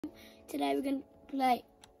Today we're gonna play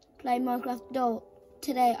Minecraft. Though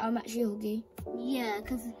today I'm actually Huggy. Yeah,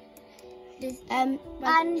 because this and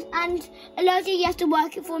Elijah, you have to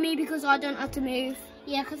work it for me because I don't have to move.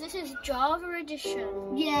 Yeah, because this is Java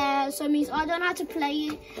edition. Yeah, so it means I don't have to play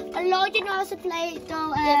it. Elijah knows how to play it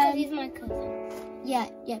though. Yeah, because he's my cousin. Yeah.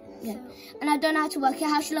 So. And I don't know how to work it.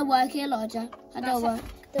 How should I work it, Elijah? How do I work?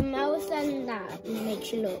 The mouse and that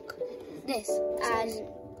makes you look. This. And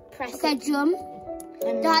press okay, it. jump.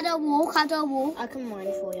 How do I walk? How do I walk? I can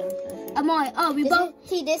mine for you. Am I? Oh, we both.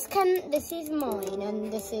 See, this is mine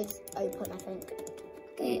and this is open, I think.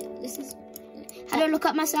 Okay, this is. How do I look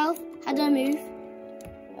at myself? How do I move?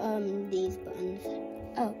 These buttons.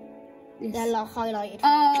 Oh. This. They're like highlighted.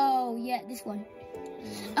 Oh, yeah, this one.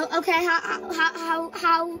 Oh, okay.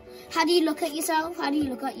 How do you look at yourself? How do you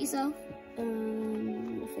look at yourself? I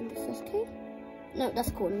think it's this key. No, that's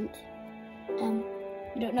coordinate. You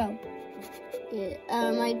don't know. Yeah.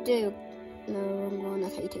 I do. No, wrong one.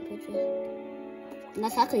 That's how you take pictures. And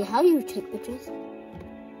that's actually how you take pictures.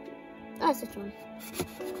 That's this one.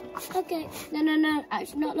 Okay. No. I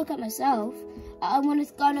should not look at myself. I want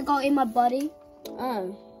to go in my body.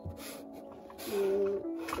 Oh.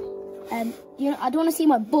 You know, I don't want to see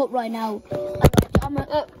my butt right now.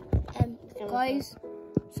 Guys,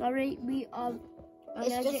 sorry, we are.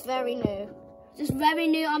 It's just very new. Just very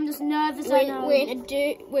new. I'm just nervous right now. We're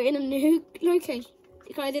in a new location.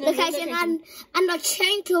 Location and I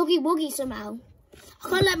changed to Huggy Wuggy somehow. I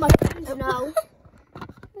can't let my friends know. I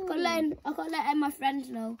can't let my friends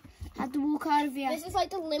know. I have to walk out of here. This is like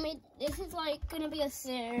the limit. This is like gonna be a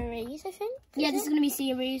series, I think. Yeah, this is gonna be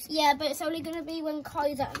series. Yeah, but it's only gonna be when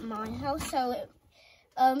Kai's at my house, so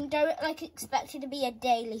don't like expect it to be a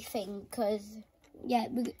daily thing, because yeah,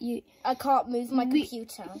 I can't move my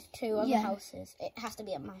computer to other houses. It has to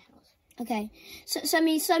be at my house. Okay, so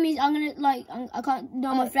means I'm gonna I can't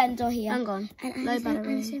know my friends are here. Hang on, no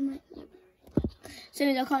battery. So it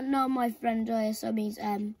means I can't know my friends are here. So it means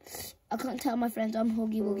I can't tell my friends I'm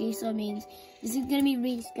Huggy Wuggy. So it means this is gonna be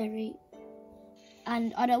really scary.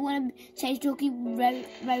 And I don't want to change to Huggy very,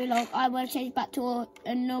 very long. I want to change back to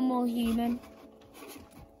a normal human.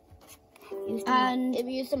 If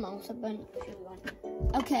you use the mouse button.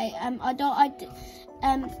 Okay.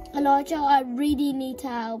 Elijah, I really need to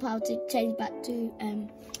help how to change back to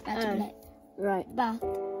play. Right. Back.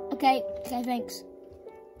 Okay. Thanks.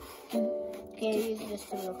 Okay, use this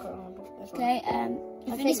to look around. Okay.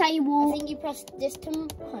 Is this how you walk? I think you press this to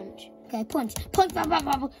punch. Okay, punch.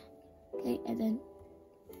 Okay, and then.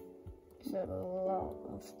 There's a lot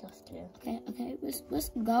of stuff to do. Okay, let's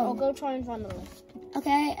go. I'll go try and find the list.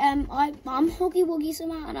 Okay, I'm Huggy Wuggy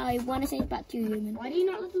somehow, and I want to change back to human. Why do you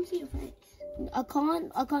not let them see your face? I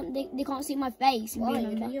can't. They can't see my face. Why?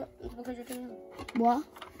 Because you're too old. What?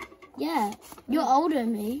 Yeah, you're older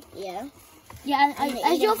than me. Yeah. Yeah,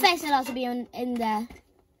 is your face allowed to be in there?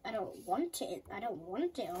 I don't want it.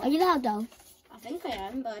 Are you allowed though? I think I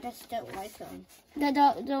am, but I just don't like them.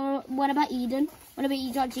 What about Eden? What about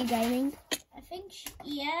EJG Gaming? I think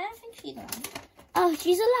she's allowed. Oh,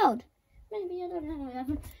 she's allowed? Maybe, I don't know. I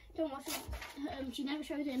don't watch it. She never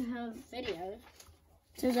shows it in her videos.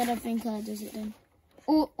 So I don't think her does it then.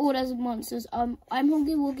 All those monsters. I'm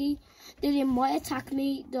Huggy Wuggy. They might attack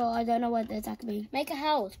me, though I don't know why they attack me. Make a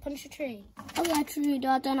house. Punch a tree. Oh yeah, true. Though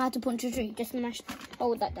I don't know how to punch a tree. Just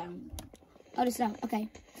hold that down. Oh, this down. Okay.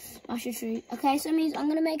 Mash a tree. Okay, so it means I'm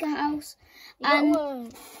gonna make a house. No,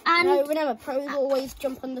 remember, pros always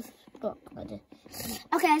jump on the block like this.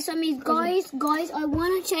 Okay, so it means guys, I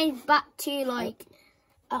want to change back to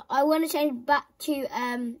I want to change back to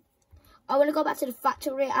I want to go back to the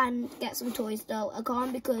factory and get some toys though. I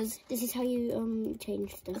can't because this is how you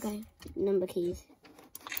change stuff. Okay. Number keys.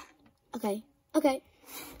 Okay,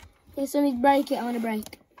 so we break it. I want to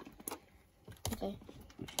break. Okay.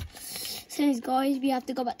 So guys, we have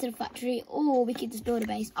to go back to the factory, or we could just build a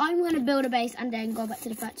base. I'm going to build a base and then go back to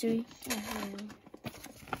the factory.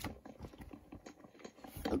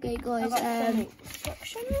 Okay, guys.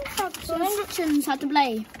 Instructions how to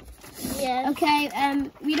play. Yeah. Okay.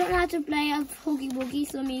 We don't know how to play a Huggy Wuggy,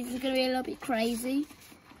 so it means it's gonna be a little bit crazy.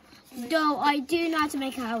 Though I do know how to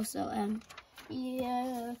make a house. So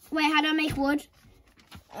yeah. Wait, how do I make wood?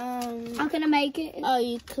 How can I make it? Oh,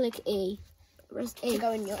 you click E. Press E. To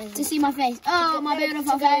go in your inventory. To see my face. Oh, my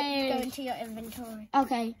beautiful face. Go into your inventory.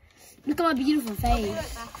 Okay. Look at my beautiful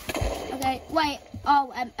face. Okay. Wait.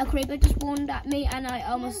 Oh, a creeper just spawned at me and I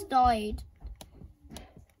almost died.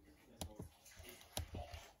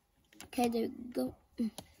 Okay, there we go.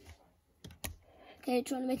 Okay,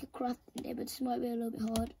 trying to make a craft there, but this might be a little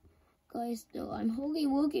bit hard. Guys, though, I'm Huggy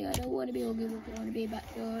Wuggy. I don't want to be Huggy Wuggy. I want to be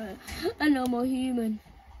back to a normal human.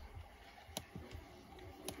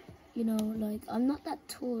 you know, like, I'm not that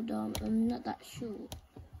tall, though. I'm not that short.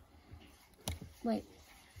 Wait.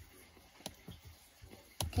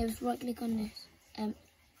 Okay, let's right click on this.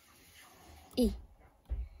 E.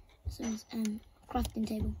 So it's crafting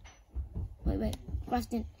table. Wait,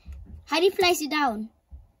 crafting. How do you place it down?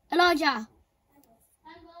 Elijah.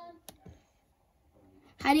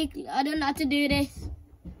 How do you? I don't know how to do this.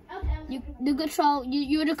 Okay.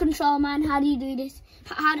 You're the control man. How do you do this?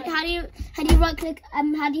 How do you right click?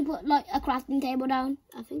 How do you put like a crafting table down?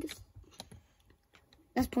 I think it's.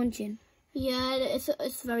 That's punching. Yeah,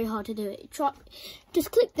 it's very hard to do it.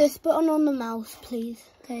 Just click this button on the mouse, please.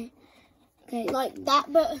 Okay. Like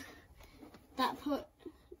that, but that put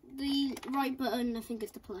the right button. I think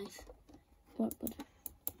it's the place. What button?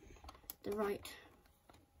 The right.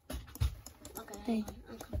 Okay.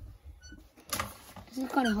 This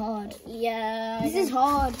is kind of hard. Yeah. This is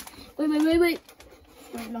hard. Wait. Wait,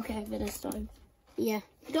 knock it over this time. Yeah.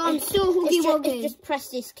 I'm still Huggy Wuggy. Just press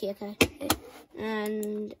this key, okay?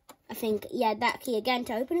 And I think, yeah, that key again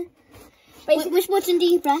to open it. Which button do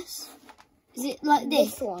you press? Is it like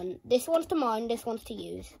this? This one. This one's to mine, this one's to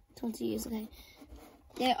use. This one's to use, okay.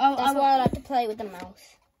 Yeah, that's why I like to play with the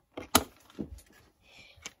mouse.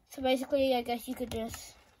 So basically, I guess you could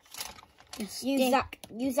just use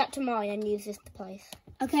that to mine and use this to place.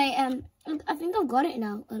 Okay, I think I've got it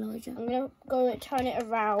now, Elijah. I'm gonna go turn it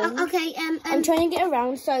around. Okay, I'm turning it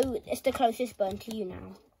around so it's the closest button to you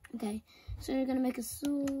now. Okay, so we're gonna make a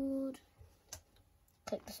sword.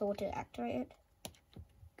 Click the sword to activate it.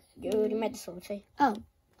 You already made the sword, see? Oh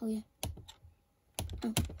yeah.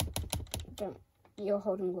 Oh. Don't. You're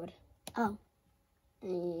holding wood. Oh.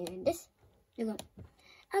 And this. You got.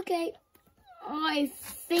 Okay. I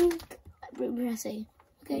think. Press A.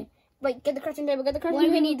 Okay. Wait, get the crafting table. Get the crafting table. Why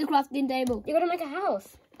do we need the crafting table? You gotta make a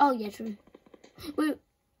house. Oh yeah, true.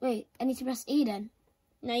 Wait. I need to press E then.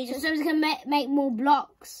 No, you just. So we can make more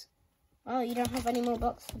blocks. Oh, you don't have any more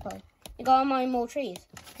blocks to play. You gotta mine more trees.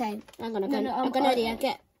 Okay. I'm gonna get.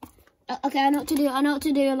 Okay, I know what to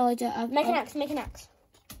do. Elijah. Make an axe. Make an axe.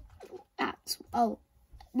 Axe. Oh.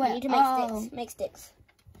 Wait. You need to make sticks. Make sticks.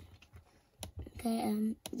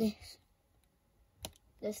 Okay. This.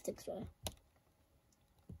 There's sticks there.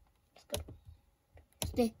 That's good.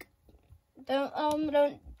 Stick. Don't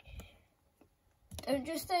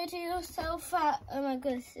just say to yourself that, oh my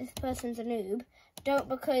goodness, this person's a noob. Don't,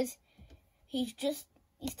 because he's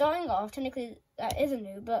starting off. Technically, that is a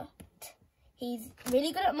noob, but he's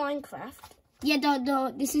really good at Minecraft. Yeah,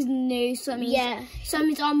 don't. This is new, so it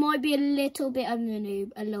means I might be a little bit of a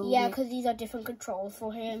noob, a little bit. Yeah, because these are different controls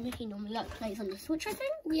for him. He normally plays on the Switch, I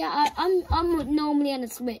think. Yeah, I'm normally on the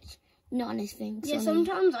Switch, not on his thing. Yeah,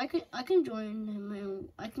 sometimes I can join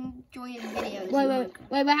him. I can join his videos.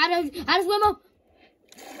 Wait. How does swim up?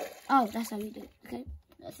 Oh, that's how you do it. Okay.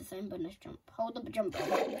 That's the same button as jump. Hold up the jump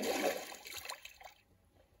button.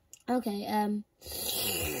 Okay.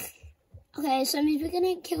 Okay, so we're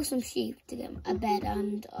gonna kill some sheep to get a bed,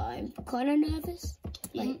 and I'm kind of nervous.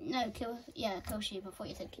 No, kill sheep. I thought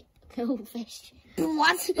you said kill fish.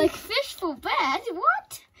 What? Like fish for bread?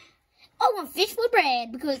 What? I want fish for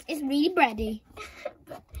bread because it's really bready.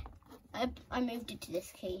 I moved it to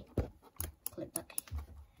this key. Click that key.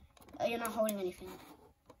 Oh, you're not holding anything.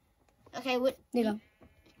 Okay, what? There you go.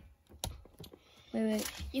 Wait.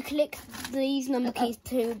 You click these number keys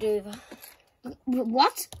to do that.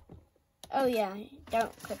 What? Oh yeah,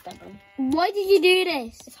 don't click that one. Why did you do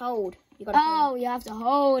this? It's hold. You gotta hold. You have to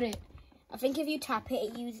hold it. I think if you tap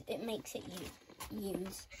it, it makes it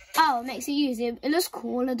use. Oh, it makes it use. It looks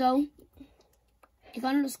cooler though. It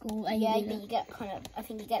kind of looks cool. Yeah, but you get I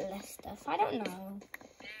think you get less stuff. I don't know.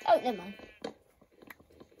 Oh, never mind.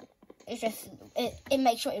 It's just it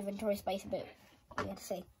makes your inventory space a bit weird to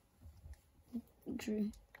see. True.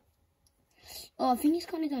 Oh, I think it's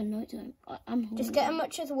kind of going nighttime. I'm just get as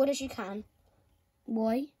much as wood as you can.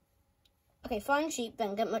 Why? Okay, find sheep,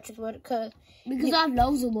 then get much as wood because I have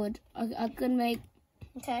loads of wood. I can make.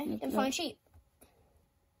 Okay, then find sheep.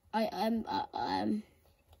 My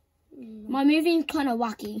moving's kind of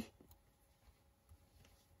wacky.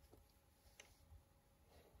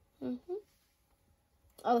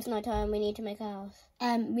 Oh, it's night time. We need to make a house.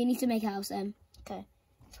 We need to make a house. Okay.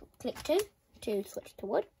 So click 2 to switch to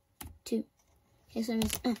wood. 2. Okay, so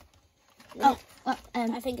it's, I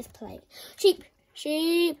think it's plate. Sheep.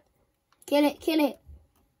 Kill it.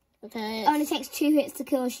 Okay. It only takes 2 hits to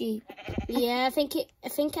kill a sheep. Yeah, I think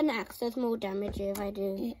an axe does more damage if I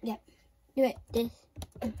do. Yeah. Do it. This.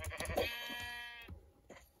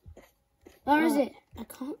 Where is it? I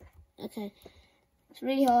can't. Okay. It's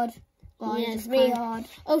really hard. Yeah, it's really hard.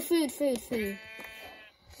 Oh, food. Okay.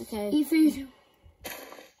 Eat food.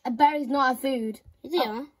 A berry's not a food. Is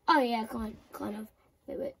it? Oh yeah, kind of.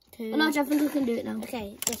 Wait. Two. Oh, no, I think I can do it now.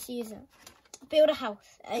 Okay, just use it. Build a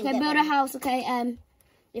house. Okay, build a house. Okay,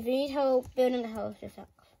 If you need help building a house, just ask.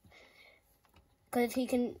 Because he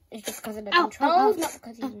can. It's just because of the Ow, controls, ow, not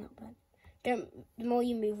because he's not bad. The more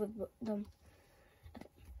you move with them.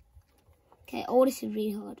 Okay, all this is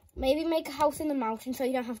really hard. Maybe make a house in the mountain so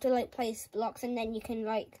you don't have to like place blocks, and then you can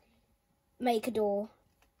like make a door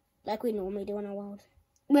like we normally do on our world.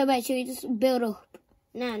 Wait, should we just build up?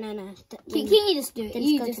 No. Can you just do it? Then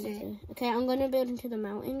You go just to do the it. Okay, I'm going to build into the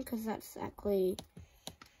mountain because that's actually...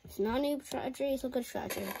 It's not a new strategy, it's a good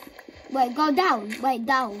strategy. Wait, go down. Wait,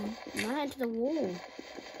 down. Not into the wall.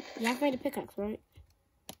 You have made a pickaxe, right?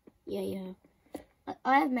 Yeah, you have.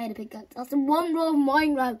 I have made a pickaxe. That's the one rule of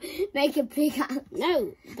Minecraft. Make a pickaxe.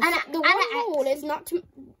 No, the one rule is not to...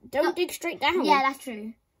 Don't dig straight down. Yeah, that's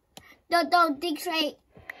true. Don't dig straight.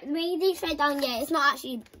 When you dig straight down, yeah, it's not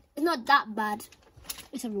that bad.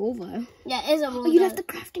 It's a rule, though. Yeah, it is a rule. Oh, you left the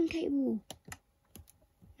crafting table.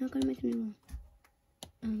 Not going to make a new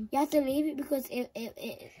one. You have to leave it because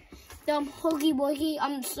I'm Huggy Wuggy.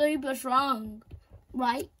 I'm super strong,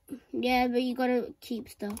 right? Yeah, but you gotta keep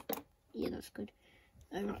stuff. Yeah, that's good.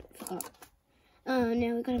 Alright, forgot. Oh,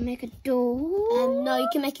 now we gotta make a door. No, you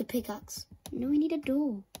can make a pickaxe. No, we need a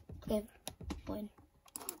door. Okay, fine.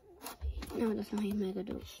 No, that's not how you make a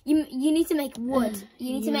door. You need to make wood.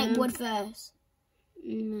 You need to make wood first.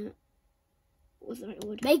 No. What's the right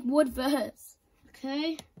wood? Make wood first.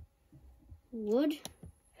 Okay. Wood.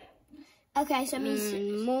 Okay, so it means...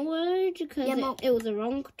 And more wood, because it was the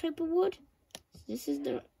wrong type of wood. So this is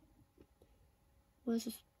the... Where's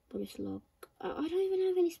the spruce log? I don't even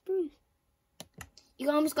have any spruce. You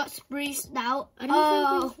almost got spruced out. I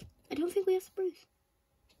don't think we have spruce.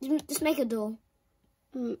 Just make a door.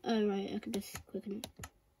 Oh, right, I could just quicken it.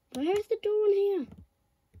 Where's the door on here?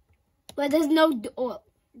 Where there's no door.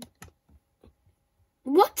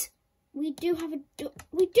 What? We do have a door.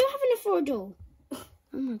 We do have enough for a door. Oh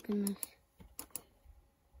my goodness.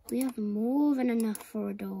 We have more than enough for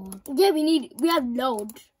a door. Yeah, we have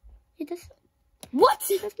loads. Yeah, that's... What?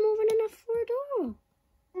 That's more than enough for a door.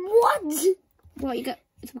 What? What, you got...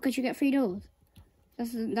 It's because you get 3 doors.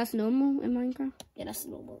 That's normal in Minecraft? Yeah, that's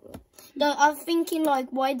normal. No, I'm thinking like,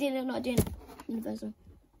 why did it not do it universal?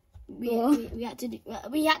 We had to.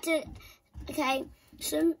 Okay,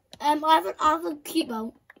 so I have a cute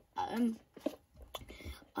bow. I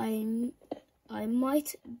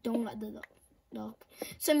might don't like the dark.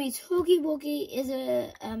 So means Huggy Wuggy is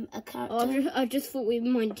a character. Oh, I just thought we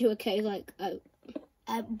might do a cave like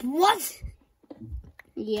what?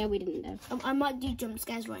 Yeah, we didn't know. I might do jump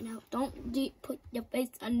scares right now. Don't put your face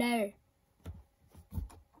on there.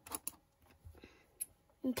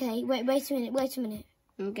 Okay, wait a minute.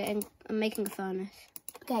 I'm making a furnace.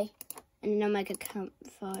 Okay. And then I'll make a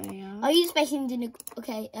campfire. Are you just making dinner?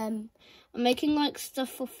 Okay, I'm making like stuff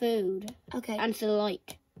for food. Okay. And for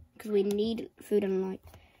light. Because we need food and light.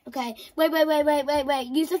 Okay. Wait.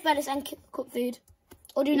 Use the furnace and cook food.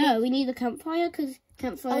 Or do we need the campfire because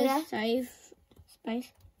campfires save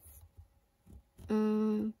space.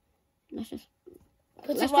 Let's just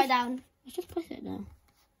put it right down. Let's just place it down.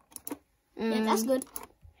 Yeah, that's good.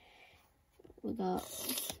 We got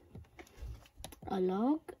a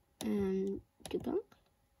log and 2 planks.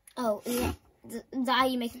 Oh, yeah. Is that how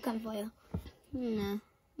you make a campfire? No,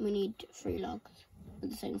 we need 3 logs of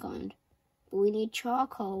the same kind. But we need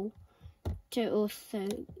charcoal to also...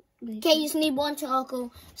 Okay, you just need 1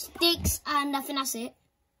 charcoal, sticks, and nothing, that's it.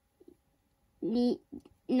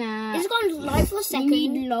 Nah. It's gone light for a second. We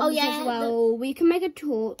need logs as well. We can make a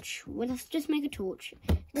torch. Well, let's just make a torch.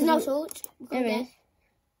 There's no torch. There is.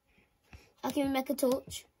 How can we make a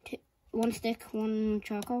torch? 1 stick, 1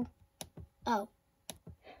 charcoal. Oh.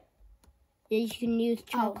 Yeah, you can use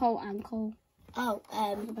charcoal and coal. Oh,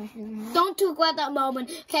 don't talk about that moment.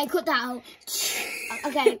 Okay, cut that out.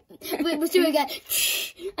 Okay, we'll do it again.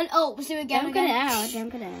 And we'll do it again. Don't cut it out.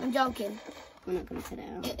 Don't cut it out. I'm joking. We're not gonna cut it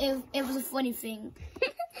out. It was a funny thing.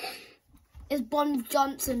 It's Bon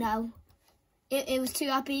Johnson now. It was too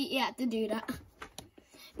happy he had to do that.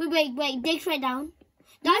 Wait, dig straight down.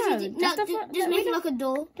 Just make it like a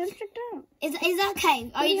door. Don't stick down. Is that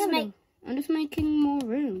okay? Are you just make? I'm just making more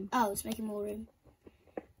room. Oh, it's making more room.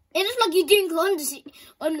 It looks like you're doing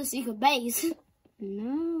under secret base.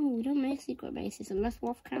 No, we don't make secret bases unless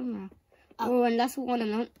we're off camera. Or unless we're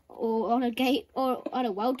on a gate or on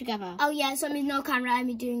a world together. Oh yeah, so I mean no camera and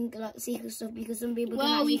me doing like secret stuff because some people can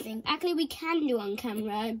actually think. Actually we can do on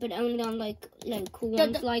camera, but only on like cool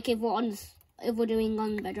ones, like if we're doing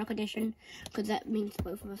on Bedrock Edition, because that means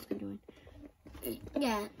both of us can do it.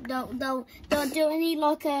 Yeah, don't do I need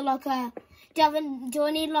like a do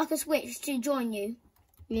I need like a switch to join you?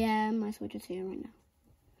 Yeah, my Switch is here right now.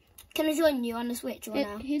 Can I join you on the Switch right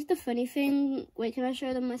now? Here's the funny thing. Wait, can I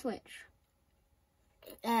show them my Switch?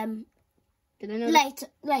 Do they know later.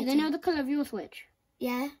 Do they know the colour of your Switch?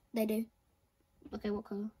 Yeah, they do. Okay, what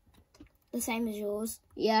colour? The same as yours.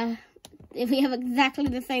 Yeah, if we have exactly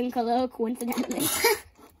the same colour, coincidentally.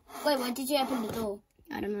 Wait, why did you open the door?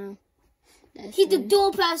 I don't know. He's the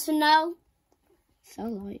door person now. So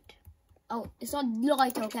light. Oh, it's not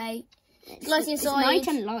light, okay? It's light inside. It's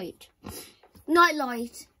night and light. Night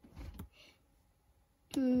light.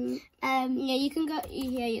 Yeah, you can go.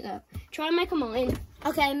 Here you go. Try and make a mine.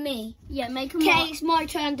 Okay, me. Yeah, make a mine. Okay, it's my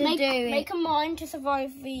turn to do it. Make a mine to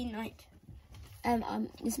survive the night.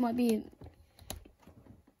 This might be.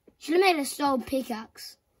 Should have made a stone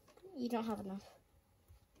pickaxe. You don't have enough.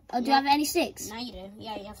 Oh, do you have any sticks? Now you do.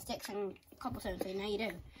 Yeah, you have sticks and cobblestone. So now you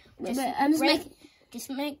do. Just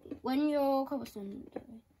make when your cobblestone,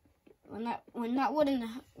 when that wooden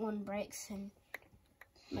one breaks, and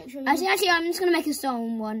make sure. Actually, I'm just gonna make a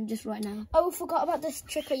stone one just right now. Oh, forgot about this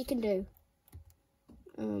trick that you can do.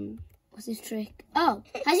 What's this trick? Oh,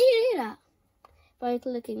 how do you do that? By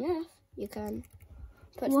clicking F, you can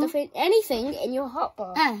put stuff in anything in your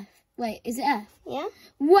hotbar. F. Wait, is it F? Yeah.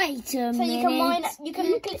 Wait a minute. So you can mine. You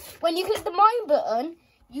can click, when you click the mine button,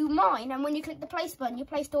 you mine, and when you click the place button, you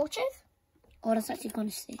place torches. Oh, that's actually kind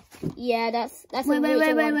of sick. Yeah, that's. Wait. I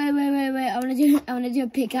wanna do a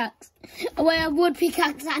pickaxe. Oh wait, I would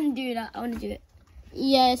pickaxe and do that. I wanna do it.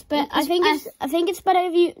 Yes, but I think it's better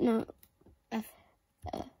if you F.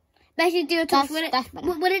 Basically, do a torch. Would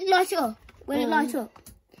it light up? Will it light up?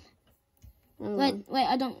 Wait,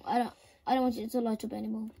 I don't want it to light up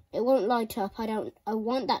anymore. It won't light up. I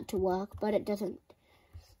want that to work, but it doesn't.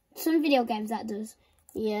 Some video games that does.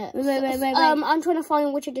 Yeah. Wait. I'm trying to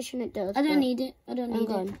find which edition it does. I don't need it. I don't need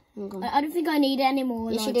it. I don't think I need it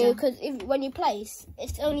anymore. Yes, you do, because when you place,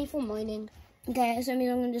 it's only for mining. Okay, so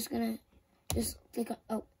I'm just gonna click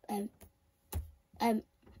on.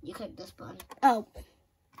 You click this button. Oh.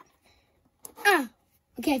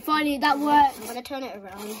 Okay, finally that worked. I'm gonna turn it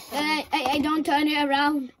around. Hey, don't turn it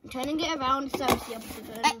around. I'm turning it around so it's the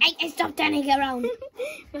opposite. Hey, stop turning it around.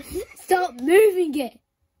 Stop moving it.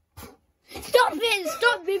 Stop it!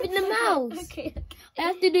 Stop moving the mouse. Okay. I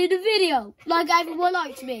have to do the video like everyone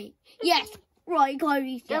likes me. Yes, right,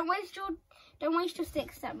 Kyrie. Don't waste your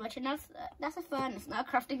sticks that much, and that's a furnace, not a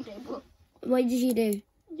crafting table. What did you do?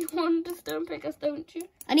 You want a stone pickaxe, don't you?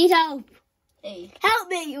 I need help. E. Help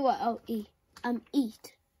me! What? Oh, E.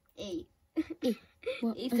 Eat. E. E.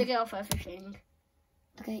 What? E's to get off everything.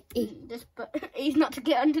 Okay, E. E's not to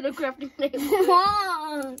get under the crafting table.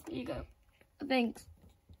 What? Here you go. Thanks.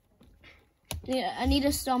 Yeah, I need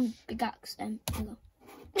a stone pickaxe.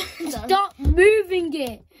 Stop moving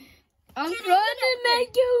it. I'm trying to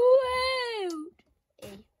make it work. E.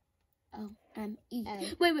 Oh, E.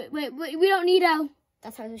 Wait. We don't need L.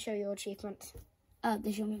 That's how to show your achievements. Oh,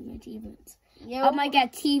 they show me my achievements. Yeah. I might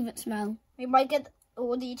get achievements now. We might get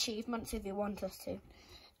all the achievements if you want us to.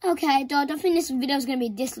 Okay, I don't think this video is gonna be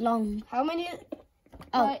this long. How many?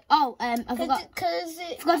 I forgot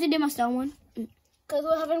to do my stone one. Because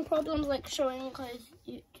we're having problems like showing Kai's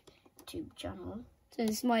YouTube channel. So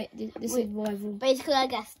this is rival. Basically, I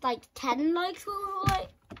guess like 10 likes we were like.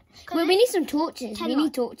 Wait, we need some torches. We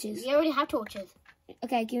need torches. We already have torches.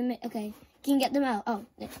 Okay, okay. Can you get them out? Oh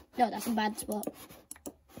no, that's a bad spot.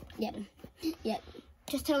 Yeah.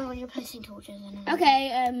 Just tell me when you're placing torches.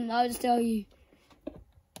 Okay, I'll just tell you.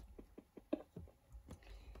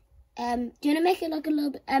 Do you want to make it like a little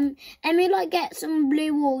bit, we like get some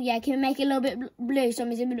blue wool, yeah, can we make it a little bit blue so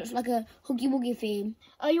it looks like a Huggy Wuggy theme?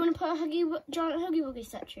 Oh, you want to put a giant Huggy Wuggy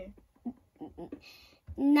statue?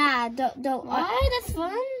 Nah, don't. Why? That's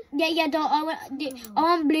fun. Yeah, don't. I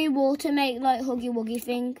want blue wool to make like Huggy Wuggy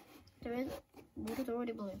thing. There is. Water's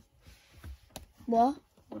already blue. What?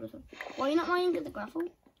 Why are you not mining the gravel?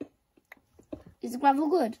 Is the gravel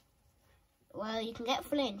good? Well, you can get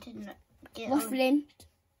flint and get what flint?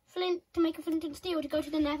 Flint to make a flint and steel to go to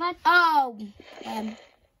the nether. Oh,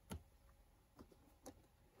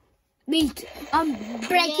 meat. I'm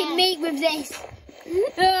breaking meat with this.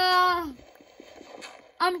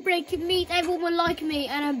 I'm breaking meat. Everyone will like me,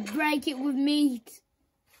 and I break it with meat.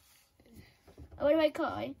 Oh, wait,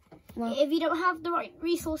 Kai. What? If you don't have the right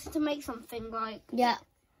resources to make something like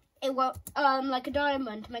it won't like a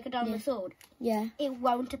diamond to make a diamond sword. Yeah. It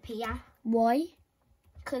won't appear. Why?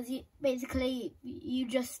 Because you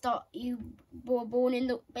were born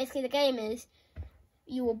in basically the game is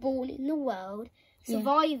you were born in the world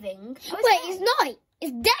surviving. Wait, it's night.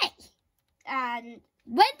 It's day. and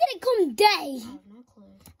when did it come day? I have no clue.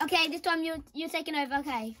 Okay, this time you're taking over.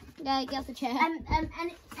 Okay. Yeah, get off the chair. And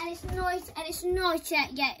it's nice, and it's nice, yeah,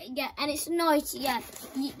 and it's nice, yeah,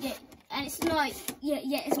 and it's nice,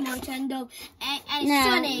 yeah, it's my turn though, and it's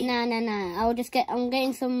sunny. No. I'll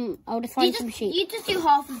just find some sheep. You just do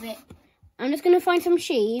half of it. I'm just gonna find some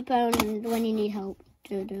sheep, and when you need help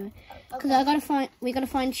to do it, because we gotta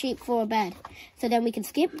find sheep for a bed, so then we can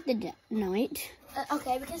skip the night.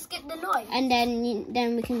 Okay, we can skip the night. And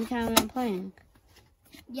then we can carry on playing.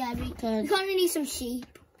 Yeah, we kind of need some sheep.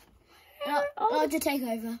 I'll just take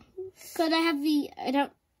over. Because I have I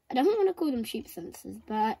don't want to call them sheep sensors,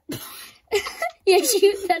 but yeah,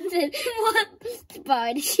 sheep sensors. What?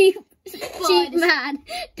 Spider sheep man.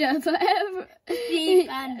 Sheep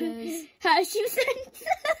pandas. Has sheep sense?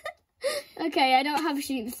 Okay, I don't have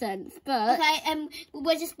sheep sense, but okay.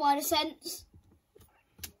 Where's your spider sense?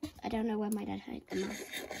 I don't know where my dad hid them.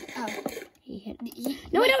 Oh, he hid.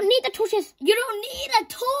 No, I don't need the torches. You don't need a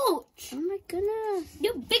torch. Oh my goodness.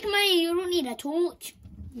 You're big man. You don't need a torch.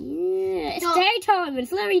 Yeah, it's daytime.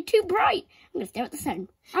 It's literally too bright. I'm gonna stare at the sun.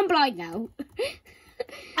 I'm blind now.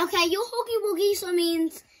 Okay, you're Huggy Wuggy, so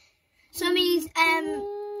means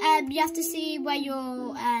you have to see where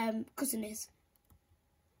your cousin is.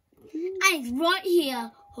 And it's right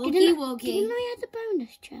here, Huggy Wuggy. Didn't I add the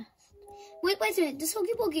bonus chest? Wait a minute. Does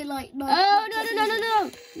Huggy Wuggy like? Oh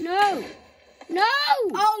no!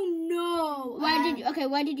 Oh no!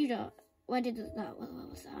 Where did you do? Where did that? What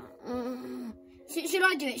was that? Should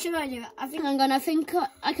I do it? I think. Hang on. I think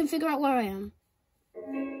I can figure out where I am.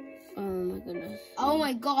 Oh my goodness. Oh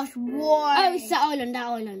my gosh! Why? Oh, it's that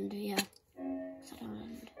island. Yeah. It's that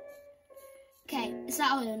island. Okay, it's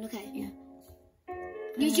that island. Okay. Yeah.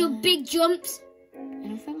 Use your big jumps. I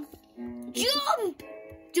don't think. Jump!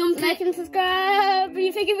 Like and subscribe. Are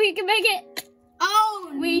you thinking we can make it?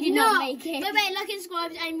 Oh, we did not make it. Wait, like and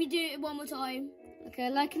subscribe, and we do it one more time. Okay,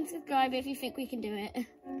 like and subscribe if you think we can do it.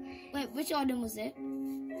 Wait, which island was it?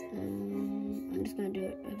 I'm just gonna do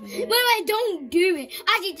it. Wait, don't do it.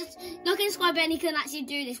 Actually, just like and subscribe, and you can actually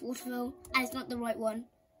do this waterfall, and it's not the right one.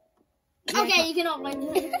 Yeah, okay, you cannot write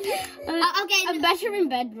it. Okay, I'm better in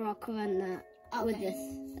bedrock than that with this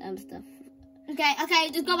stuff. Okay,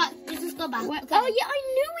 just go back. Just go back. Okay. Okay. Oh yeah, I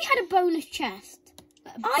knew we had a bonus chest.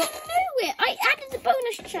 I knew it. I added the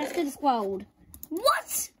bonus chest to this world.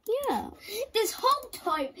 What? Yeah. This whole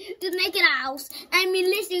time to make an house, and we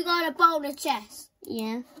literally got a bonus chest.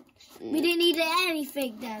 Yeah. We didn't need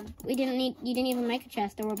anything then. You didn't even make a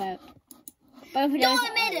chest or a boat. Both of those. No,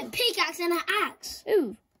 I made a pickaxe and an axe.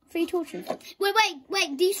 Ooh, 3 torches.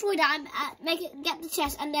 Wait, destroy that and get the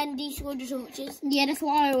chest and then destroy the torches. Yeah, that's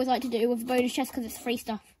what I always like to do with the bonus chest because it's free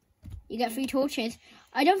stuff. You get 3 torches.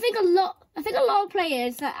 I think a lot of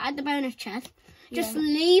players that add the bonus chest just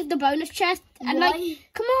leave the bonus chest and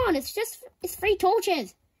come on, it's 3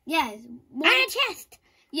 torches. Yeah. And a chest.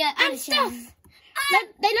 Yeah, and stuff.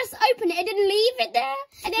 They just open it and then leave it there.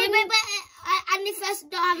 And then and if they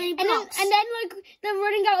don't have any blocks. And then they're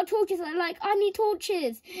running out of torches. They're like, I need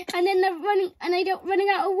torches. And then they're running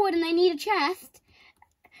out of wood and they need a chest.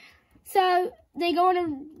 So they go on a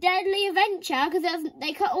deadly adventure because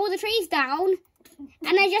they cut all the trees down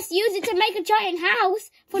and they just use it to make a giant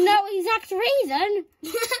house for no exact reason.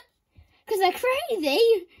 Because they're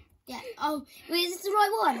crazy. Yeah. Oh, wait, is this the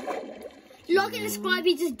right one? Like and subscribe,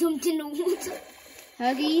 he just dumped in the water.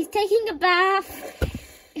 Huggy's taking a bath.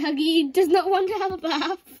 Huggy does not want to have a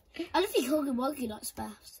bath. I don't think Huggy Wuggy likes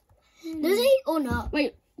baths. Does he or not?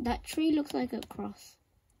 Wait, that tree looks like a cross.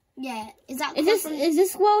 Yeah, is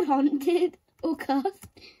this world haunted or cursed?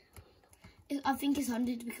 I think it's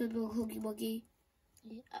haunted because of Huggy Wuggy.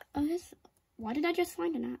 Why did I just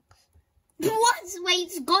find an axe? What? Wait,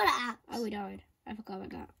 it's got an axe. Oh, we died. I forgot about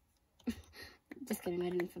that. Just kidding, I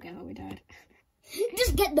didn't forget how we died.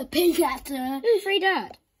 Just get the pickaxe. Free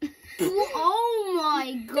dirt. Oh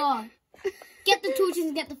my god. Get the torches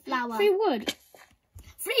and get the flour. Free wood.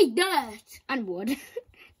 Free dirt. And wood.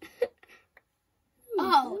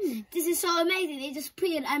 Oh, this is so amazing. They just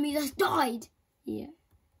peed and we just died. Yeah.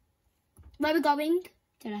 Where are we going?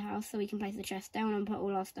 To the house so we can place the chest down and put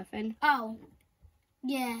all our stuff in. Oh.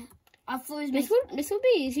 Yeah. I thought it was this would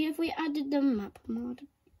be easy if we added the map mod.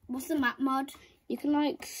 What's the map mod? You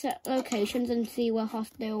can set locations and see where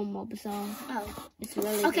hostile mobs are. Oh. It's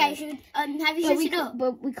really okay, good. have you set it up?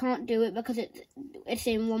 But we can't do it because it's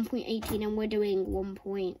in 1.18 and we're doing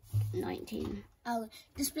 1.19. Oh,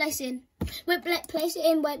 just place in. Wait, place it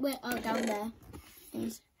in. Wait. Oh, down there.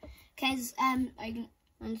 Okay, I'm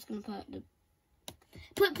just gonna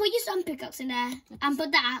put your sun pickaxe in there and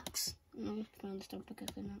put the axe. No, found stuff because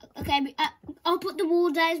they're not. Okay, I'll put the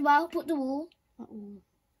wool there as well. Put the wool. What wool?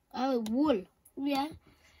 Oh, wool. Yeah.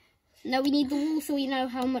 No, we need the wool so we know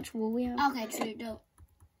how much wool we have. Okay, true.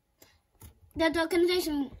 Dad, can I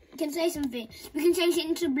say something? We can change it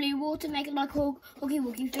into blue wool to make it like Huggy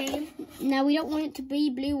Wuggy theme. No, we don't want it to be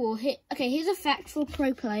blue wool. Okay, here's a fact for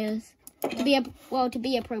pro players. To be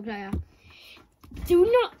a pro player. Do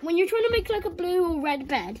not, when you're trying to make like a blue or red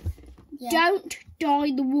bed, don't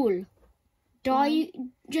dye the wool.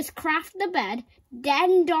 Just craft the bed,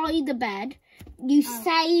 then dye the bed. You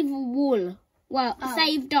save wool. Well,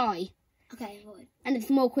 save dye. Okay, fine. And it's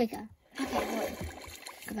more quicker.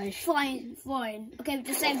 Okay, fine. Fine. Okay, we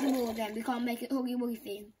just save the wool then. We can't make it Huggy Wuggy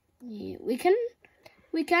theme. Yeah, we can.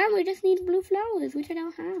 We just need blue flowers, which I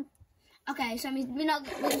don't have. Okay, so we're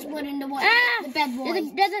just putting the bed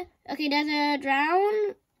white. There's a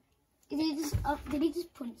drown. Did he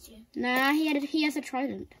just punch you? Nah, he has a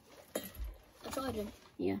trident. A trident?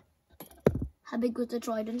 Yeah. How big was the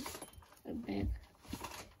trident? So big.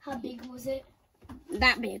 How big was it?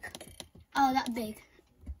 That big. Oh, that big.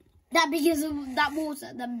 That big as that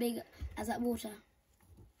water. That big as that water.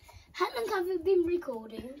 How long have we been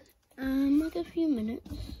recording? Like a few minutes.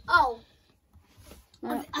 Oh.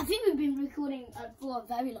 I think we've been recording for a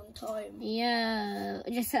very long time. Yeah,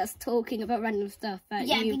 just us talking about random stuff that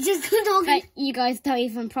just talking. That you guys don't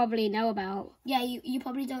even probably know about. Yeah, you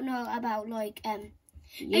probably don't know about like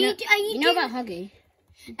You know about Huggy.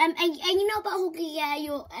 And you know about Huggy, yeah.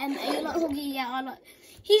 You like Huggy, yeah. I like.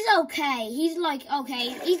 He's okay. He's like okay.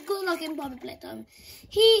 He's good like in public playtime.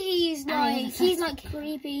 He's like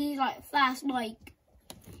creepy. He's like fast. Like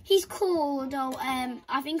he's cool though.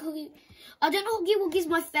 I think Huggy. I don't know Huggy Wuggy's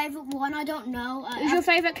my favourite one. I don't know. Who's your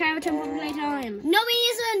favourite character in public playtime? No, he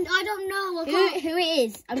isn't. I don't know. Who it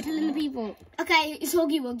is? I'm telling the people. Okay, it's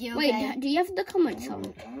Huggy Wuggy. Okay. Wait, do you have the comments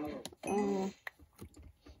on? Oh.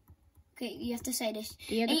 Okay, you have to say this.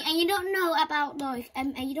 And you don't know about like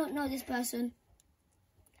and you don't know this person.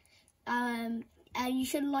 And you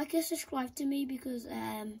should like and subscribe to me because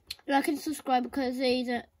like and subscribe because he's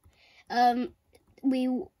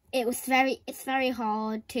it's very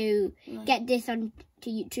hard to get this on to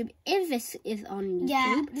YouTube if this is on YouTube.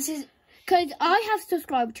 Yeah, this is because I have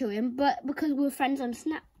subscribed to him, but because we're friends on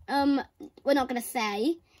Snap, we're not gonna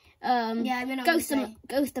say. Yeah, we're not ghost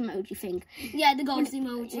emoji thing. Yeah, the ghost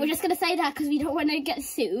emoji. We're just gonna say that because we don't want to get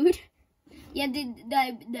sued. Yeah,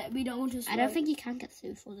 we don't want to. I don't think you can get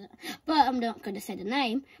sued for that. But I'm not going to say the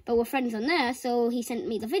name. But we're friends on there, so he sent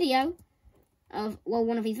me the video of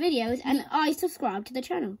one of his videos, and I subscribed to the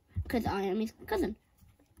channel because I am his cousin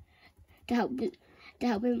to help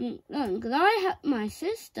him learn. Because my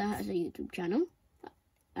sister has a YouTube channel.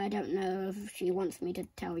 I don't know if she wants me to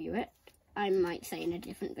tell you it. I might say in a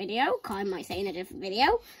different video. Kai might say in a different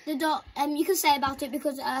video. You can say about it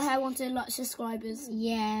because I want a lot of subscribers.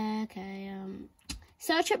 Yeah, okay.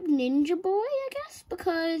 Search up Ninja Boy, I guess,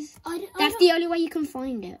 because that's the only way you can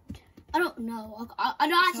find it. I don't know. I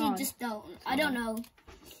don't actually just don't. I don't know. You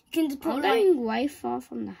can just put I'm going way far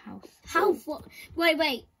from the house. How far?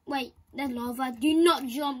 Wait. There's lava. Do not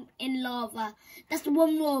jump in lava. That's the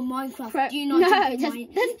one rule in Minecraft. Do not jump in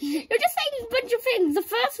Minecraft. You're just saying a bunch of things. The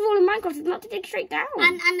first rule in Minecraft is not to dig straight down.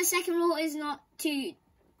 And the second rule is not to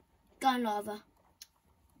go in lava.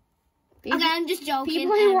 Okay, I'm just joking.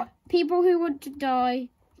 People who want to die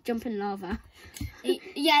jump in lava.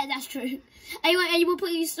 Yeah, that's true. And you will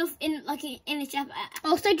put your stuff in in the chest.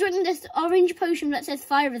 Also drink this orange potion that says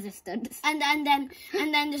fire resistance. And then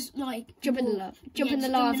just like jump in the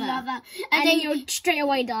lava. And then you'll straight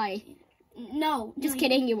away die. No. Just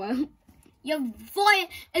kidding, you won't. Your fire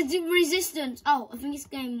is resistance. Oh, I think it's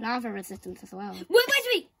game lava resistance as well.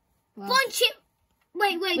 Wait. Well, find sheep.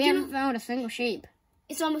 Wait. We haven't found a single sheep.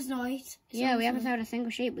 It's almost night. We haven't found a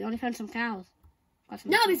single sheep. We only found some cows.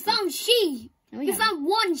 No, we found sheep. We found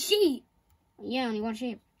one sheep. Yeah, only one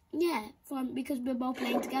sheep. Yeah, because we're both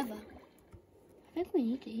playing together. I think we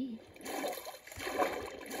need to eat.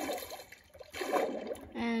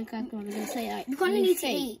 And we're going to say we need to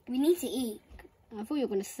eat. We need to eat. I thought you were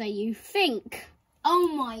going to say you think. Oh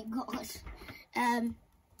my gosh.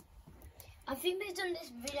 I think we've done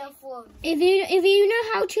this video for. If you know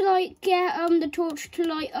how to get the torch to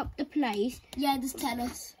light up the place, yeah, just tell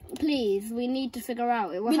us. Please, we need to figure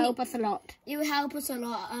out. It will help us a lot. It will help us a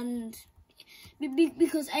lot, and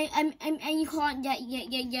because and you can't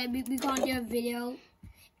we can't do a video,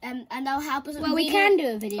 and that'll help us. Well, we can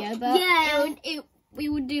do a video, but yeah, we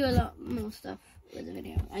would do a lot more stuff with the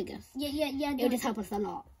video, I guess. Yeah. It would just help us a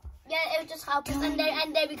lot. Yeah, it would just help us, and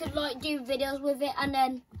then we could do videos with it, and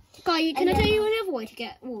then. Guy, can I tell you another way to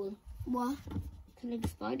get wool? What? Like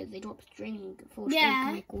spiders, they drop string for Yeah.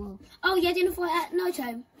 to make wool. Oh, yeah, didn't fight at night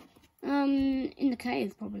time. In the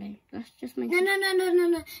cave probably. Let's just make.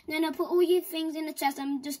 No. Put all your things in the chest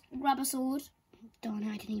and just grab a sword. Darn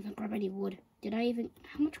it! I didn't even grab any wood. Did I even?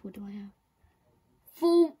 How much wood do I have?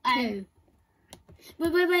 Full. 2.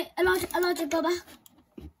 Wait. Elijah, go back.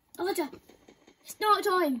 Elijah, it's night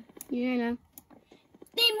time. Yeah, I know.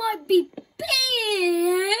 They might be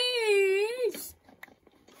bears.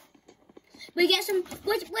 We get some.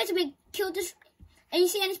 Wait a minute. Kill this. And you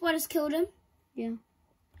see any spiders? Kill them. Yeah.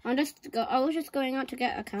 I was just going out to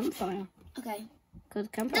get a campfire. Okay. Cause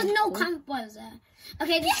campfire. There's no campfires there.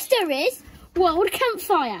 Okay. Yes, there is. World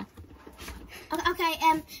campfire.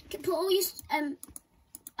 Okay. Put all your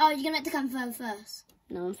Oh, you're gonna make the campfire first.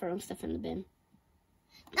 No, I'm throwing stuff in the bin.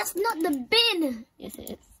 That's not the bin. Yes, it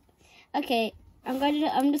is. Okay,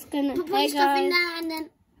 I'm just gonna. Put your stuff in there and then.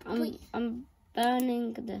 I'm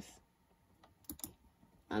burning this.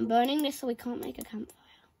 I'm burning this so we can't make a campfire.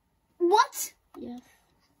 What? Yes.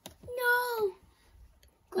 No.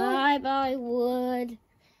 Bye wood.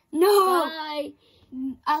 No. Bye.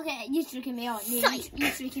 Okay, you're tricking me, aren't you?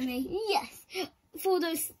 You're tricking me. Yes. For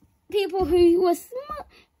those people who were smart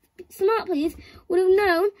please, would have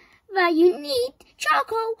known that you need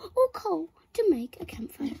charcoal or coal to make a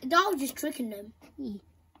campfire. I was just tricking them. Yeah.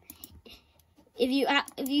 If you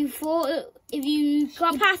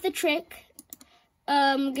got past the trick,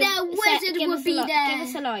 the wizard would be there.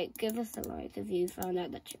 Give us a like if you found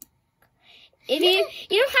out the trick. If you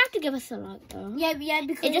don't have to give us a like though. Yeah,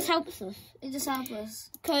 because it just helps us. It just helps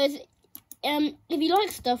us. Because if you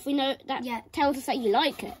like stuff, we know that tells us that you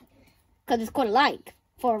like it. Because it's called a like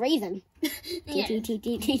for a reason. Yeah. T.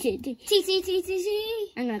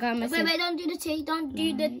 I'm gonna go on my Wait, don't do the T. Don't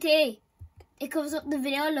do the T. It covers up the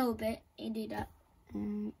video a little bit. You do that.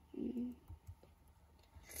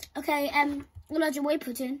 Okay, Elijah, what are you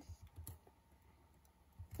putting?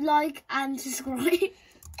 Like and subscribe.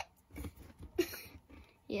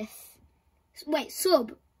 Yes. Wait,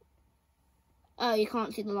 sub. Oh, you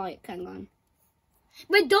can't see the like. Hang on.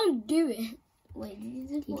 Wait, don't do it. Wait,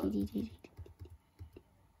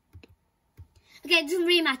 okay, it doesn't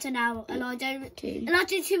really matter now, Elijah.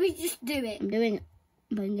 Elijah, should we just do it? I'm doing it.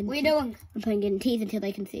 What are you doing? I'm putting in teeth until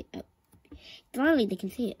they can see it. Oh. Finally, they can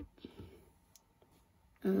see it.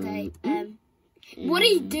 Okay. What are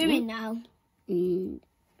you doing now? I think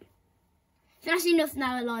that's enough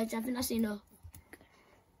now, Elijah. I think that's enough.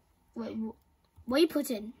 Wait, what are you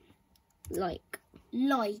putting? Like.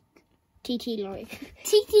 TT like.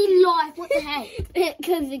 TT like, what the heck?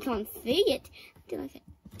 Because they can't see it.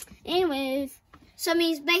 Anyways. So it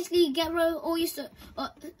means basically get rid of all your stuff.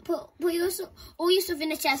 Put all your stuff in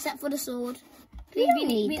the chest except for the sword. We don't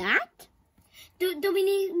need that. Do we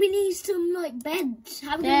need some like beds?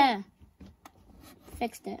 How do there.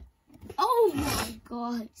 Fixed it. Oh my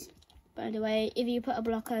god. By the way, if you put a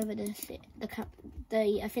block over this, I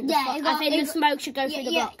think the smoke should go through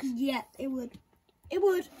the blocks. Yeah, it would. It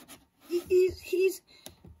would. He's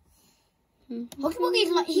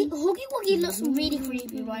Huggy Wuggy looks really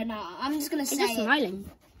creepy right now. I'm just gonna say He's just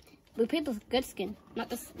smiling. With people's good skin, not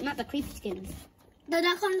the creepy skins. No,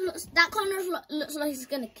 that kind of looks like it's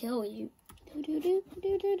gonna kill you. And this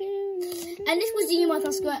was you, my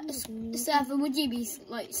server. Would you be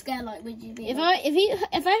like scared? Like, would you be? If I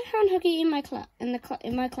found Huggy in my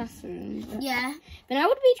classroom, yeah, then I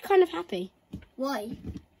would be kind of happy. Why?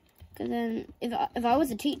 Because then, if I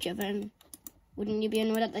was a teacher, then wouldn't you be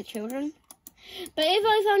annoyed at the children? But if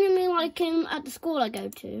I found him like him at the school I go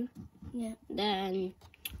to, yeah, then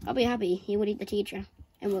I'll be happy. He would eat the teacher,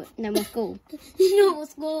 and no more school. No more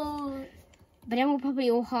school. But then we'll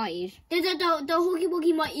probably all hide. The Huggy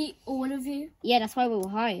Wuggy might eat all of you. Yeah, that's why we will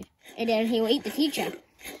hide. And then he will eat the teacher.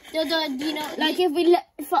 You know, like if we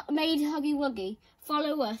made Huggy Wuggy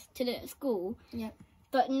follow us to the school, yeah,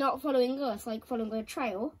 but not following us, like following a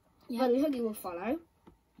trail, but Huggy will follow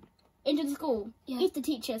into the school, eat the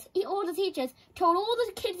teachers, eat all the teachers, told all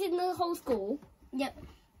the kids in the whole school. Yep.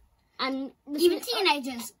 And even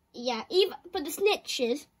teenagers. Yeah, but the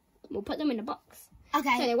snitches, we'll put them in a box.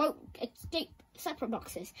 Okay. So they won't escape separate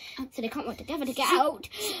boxes. So they can't work together to get out.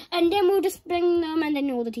 And then we'll just bring them and then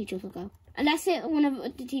all the teachers will go. Unless one of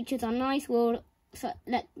the teachers are nice, we'll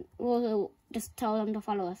just tell them to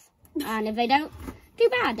follow us. And if they don't, too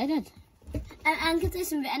bad, they did. And get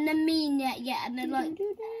this and then mean, and then like,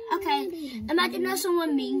 okay, imagine there's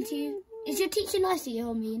someone mean to you. Is your teacher nice to you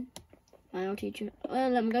or mean? My old teacher,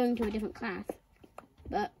 well, I'm going to a different class.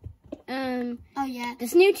 But, oh yeah.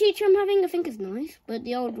 This new teacher I'm having, I think is nice, but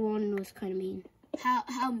the old one was kind of mean.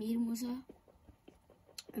 How mean was her?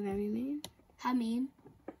 Very mean. How mean?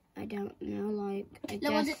 I don't know, like, I Like,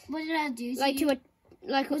 guess... what did I do? Like, to a...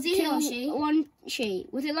 Like, was it he or she? One she.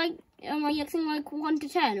 Was it, like, am I guessing, like, 1 to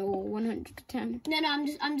 10 or 100 to 10? No,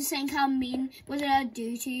 I'm just saying how mean. What did I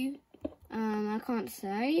do to you? I can't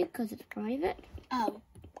say, because it's private. Oh.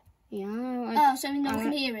 Yeah. So no one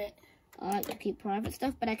can hear it. I like to keep private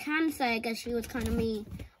stuff, but I can say, I guess she was kind of mean.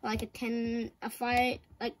 Like, a 10, a 5,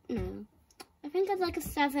 like, no. I think it's like a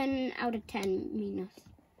 7 out of 10 meanness.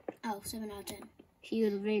 Oh, 7 out of 10. She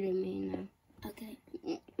was really mean, though. Okay.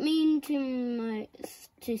 Mean to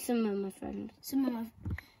some of my friends.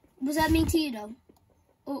 Was that mean to you though?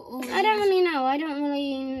 Or I don't really know. I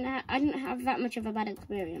didn't have that much of a bad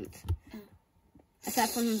experience. Oh.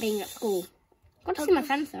 Except from being at school. Got to see my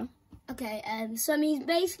friends though. Okay, so I mean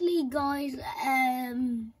basically guys,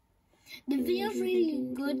 the video's really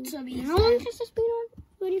good, so I mean, how long has this been on?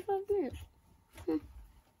 35 minutes.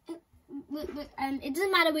 It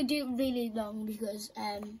doesn't matter we do it really long because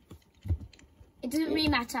it doesn't really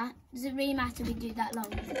matter. Does it really matter we do that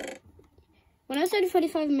long? When I said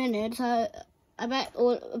 45 minutes, I bet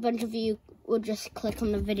a bunch of you would just click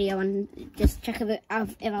on the video and just check if I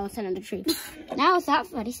was telling the truth. Now it's at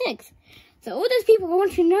 36. So all those people who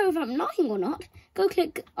want to know if I'm lying or not, go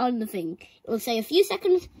click on the thing. It will say a few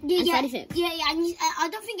seconds and 36. Yeah. And I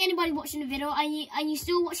don't think anybody watching the video, and you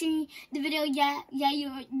still watching the video. Yeah.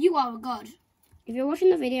 You are a god. If you're watching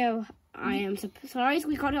the video, I am surprised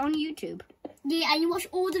we got it on YouTube. Yeah, and you watch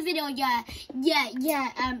all the video. Yeah.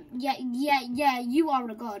 You are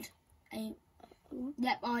a god.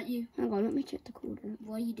 Yep, aren't you? Hang on, let me check the coordinates.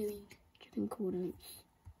 What are you doing? Checking coordinates.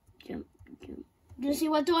 Jump. Do you see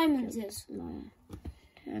what diamonds is?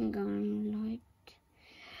 Hang on, light.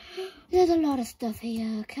 There's a lot of stuff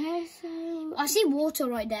here, okay? So I see water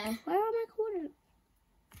right there. Where are my coordinates?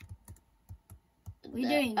 What are you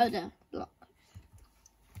doing? Oh, there. Block.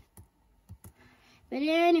 But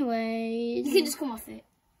anyways, you can just come off it.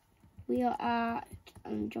 We are at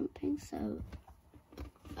jumping, so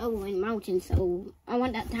we're in mountains, so I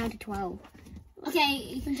want that down to 12. Okay,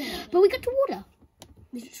 you can take it. But we got to water.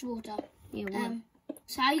 We just water. Yeah. Water.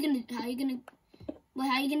 So how are you gonna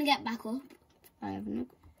get back up? I have no.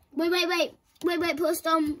 Wait. Put a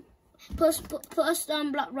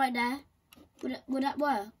stone block right there. Would that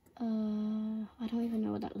work? I don't even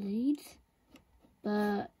know where that leads.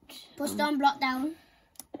 But put a stone block down,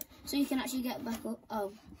 so you can actually get back up.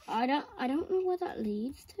 Oh. I don't know where that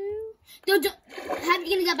leads to. How are you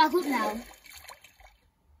gonna get back up now?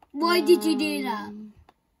 Why did you do that?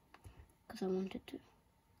 Because I wanted to.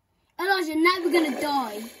 Elijah, now we're gonna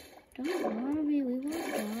die. Don't worry, we won't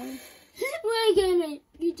die. We're gonna.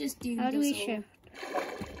 You just do. How do we shift?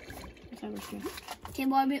 That's how we shift. Okay,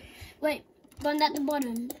 wait. Bond at the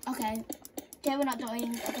bottom. Okay. Okay, we're not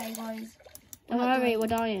dying. Okay, guys. Don't worry, we're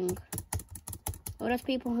dying. Oh, there's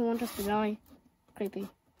people who want us to die. Creepy.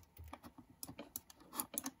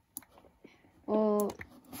 Oh.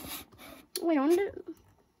 Wait, on it.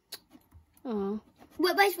 Oh.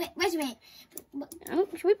 Wait a minute.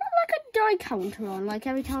 Should we put like a die counter on, like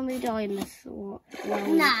every time we die in this? Or,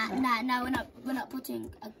 nah, we're not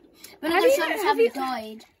putting. We're not gonna show us how we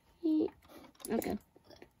died. Okay.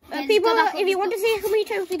 People, if you want to see how many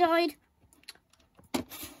times we died,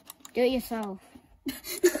 do it yourself.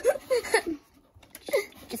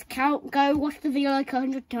 Just count. Go watch the video like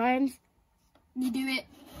 100 times. You do it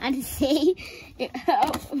and see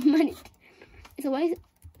how many. It's a way.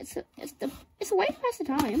 It's a way to pass the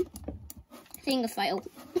time. Seeing us fail.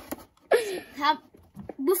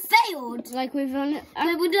 We failed. Like we've done.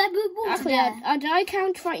 Actually, our die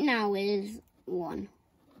count right now is 1.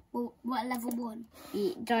 Well, what level 1?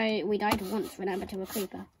 We died once. Remember, to a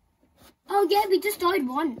creeper. Oh yeah, we just died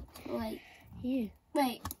once. Wait. Yeah.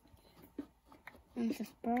 Wait.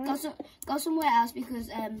 Go somewhere else because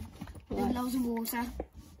there's loads of water.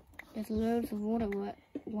 There's loads of water.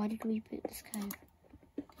 Why did we pick this cave?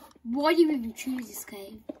 Why do you even choose this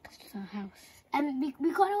cave? Because it's our house.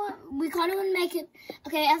 We kind of want to make it.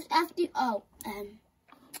 Okay, after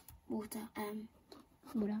water. Water.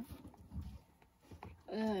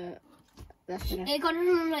 That's better. It kind of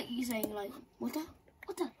look like you saying like water.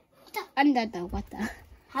 Under the water.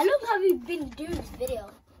 How long have you been doing this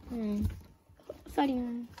video?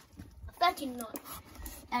 39. 39.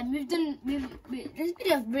 And this video is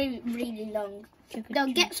really, really long. Now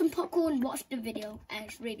get some popcorn, watch the video, and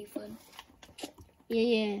it's really fun.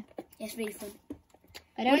 Yeah. It's really fun.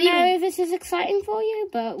 I don't know if this is exciting for you,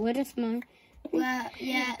 but we're just Well,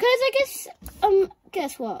 yeah. Because I guess,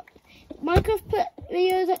 guess what? Minecraft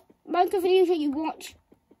videos that you watch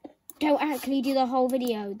don't actually do the whole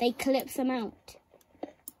video. They clip them out.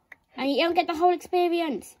 And you don't get the whole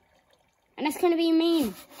experience. And that's kind of being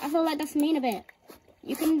mean. I feel like that's mean a bit.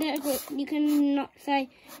 You can not say.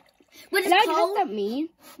 But Elijah, that's not mean.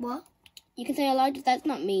 What? You can say, Elijah, that's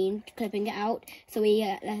not mean, clipping it out so we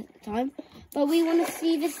get that time. But we want to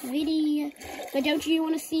see this video. But don't you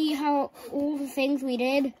want to see how all the things we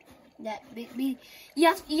did? Yeah,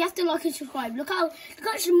 you have to like and subscribe. Look how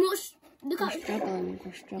much. Look how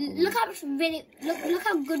much video. Look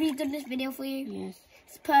how good we've done this video for you. Yes.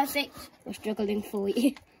 It's perfect. We're struggling for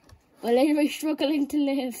you. We're literally struggling to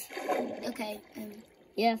live. Okay.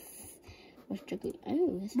 Yes. We're struggling.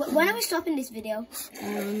 Oh. When are we stopping this video?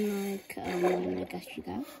 I guess you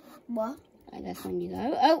go. What? I guess when you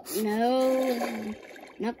go. Oh no.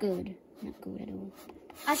 Not good. Not good at all.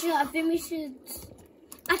 Actually, I think we should.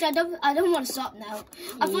 Actually, I don't want to stop now.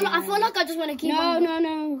 I feel like I just want to keep on.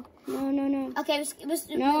 No. Okay, let's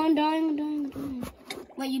No, I'm dying.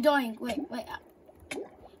 Wait, you dying? Wait.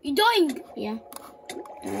 You dying? Yeah.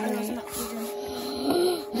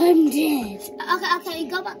 I'm dead. Okay,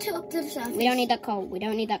 go back up to the surface. We don't need that coal. We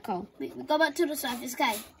go back to the surface,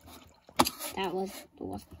 okay? That was the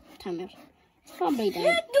worst time ever. It's probably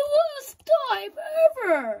dead. The worst time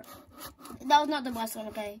ever. That was not the worst one,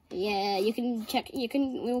 okay? Yeah, you can check. We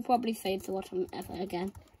will probably save the worst time ever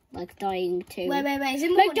again. Like dying to. Wait. Is it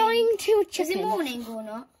morning? Like dying to a chicken. Is it morning or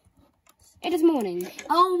not? It is morning.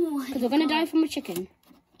 Oh my. Because we're gonna die from a chicken.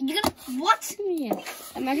 You're gonna what? Yeah.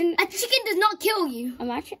 Imagine a chicken does not kill you.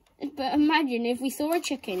 Imagine if we saw a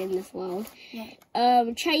chicken in this world.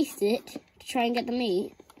 Yeah. Chased it to try and get the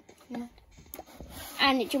meat. Yeah.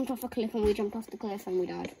 And it jumped off a cliff, and we jumped off the cliff, and we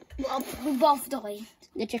died. Well, we both died.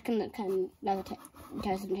 The chicken that can levitate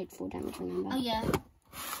doesn't take full damage. Remember? Oh yeah.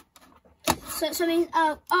 So I mean,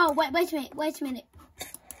 oh wait a minute.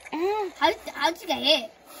 How did you get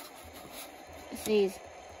hit? It's these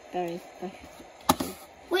berries.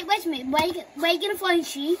 Wait a minute. Where you gonna find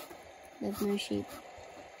sheep? There's no sheep.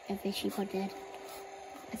 Every sheep are dead.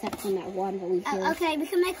 Except from that one that we killed. Okay, we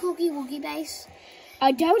can make Huggy base.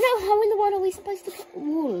 I don't know how in the world are we supposed to get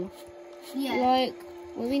wool. Yeah. Like,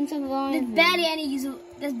 we're being survived.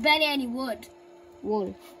 There's barely any wood.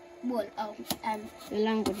 Wool. Oh, The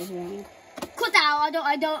language is wrong. Cut out.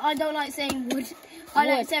 I don't like saying wood. I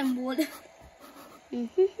like saying wood.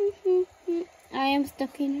 I am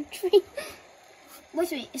stuck in a tree. Wait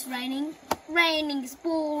a minute, it's raining. It's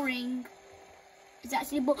boring. It's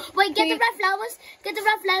actually boring. Wait, get the red flowers.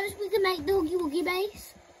 We can make the Huggy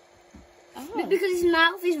base. Oh. Because his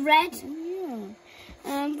mouth is red.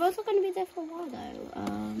 Yeah. We're also going to be there for a while though.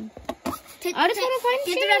 I just want to find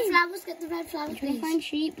sheep. Get the red flowers, please. To find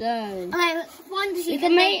sheep though. Okay, find the sheep.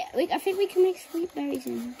 I think we can make sweet berries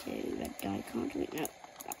into red dye, can't we? No.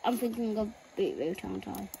 I'm thinking of beetroot, aren't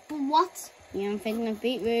I? What? Yeah, I'm thinking of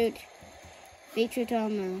beetroot. Beetroot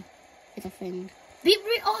armor is a thing.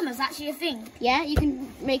 Beetroot armor is actually a thing? Yeah, you can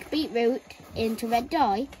make beetroot into red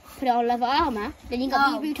dye, put it on leather armor, then you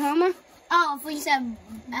got beetroot armor. Oh, I thought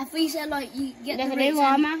you said like you get There's a new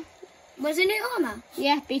armor. Was it new armor?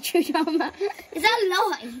 Yeah, beetroot armor. Is that a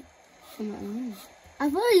lie? I'm not lying. I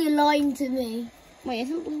thought you were lying to me. Wait,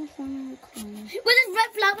 isn't blue one colour? Will the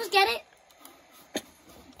red flowers get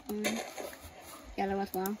it? Yellow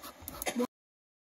as well.